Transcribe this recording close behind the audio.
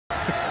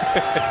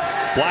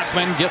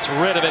Blackman gets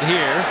rid of it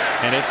here,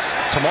 and it's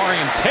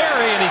Tamorrion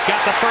Terry, and he's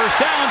got the first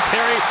down.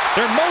 Terry,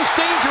 their most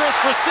dangerous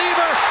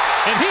receiver,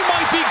 and he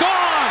might be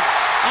gone.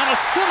 On a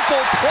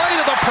simple play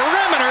to the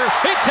perimeter,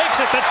 he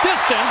takes it the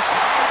distance.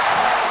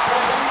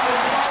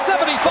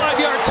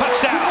 75-yard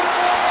touchdown.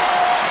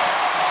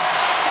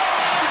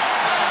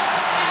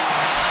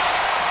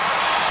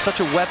 Such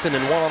a weapon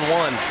in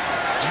one-on-one.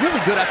 He's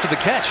really good after the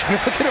catch.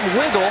 Look at him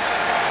wiggle.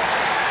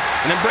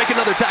 And then break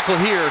another tackle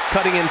here,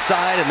 cutting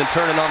inside and then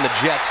turning on the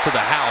jets to the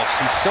house.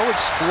 He's so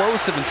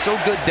explosive and so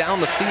good down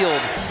the field.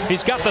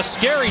 He's got the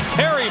scary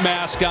Terry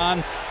mask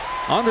on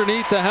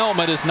underneath the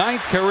helmet. His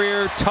 9th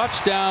career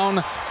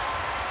touchdown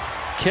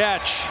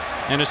catch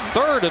and his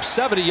 3rd of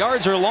 70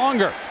 yards or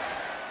longer.